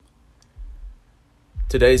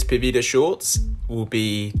Today's purvida shorts will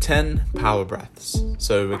be 10 power breaths.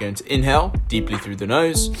 So we're going to inhale deeply through the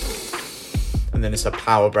nose, and then it's a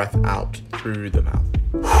power breath out through the mouth.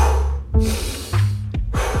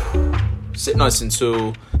 Sit nice and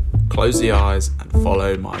tall, close the eyes and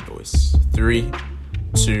follow my voice. 3,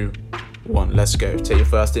 2, 1, let's go. Take your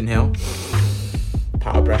first inhale,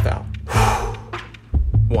 power breath out.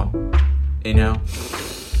 1, inhale,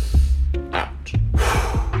 out.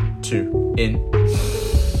 2, in,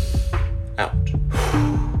 out,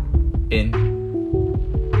 in,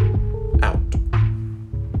 out.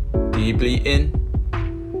 Deeply in,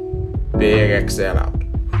 big exhale out.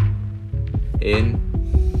 In,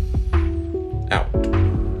 out.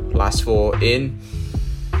 Last 4, in,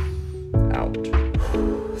 out.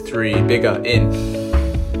 3, bigger, in,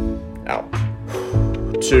 out.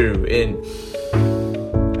 2, in,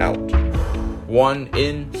 out. 1,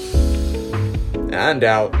 in, and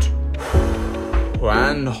out.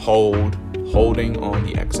 And holding on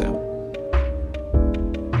the exhale.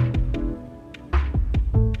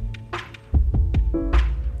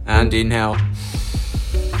 And inhale,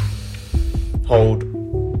 hold,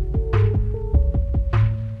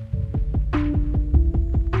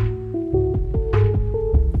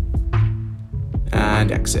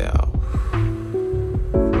 and exhale.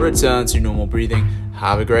 Return to normal breathing.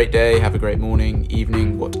 Have a great day, have a great morning,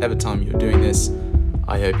 evening, whatever time you're doing this.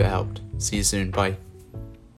 I hope it helped. See you soon. Bye.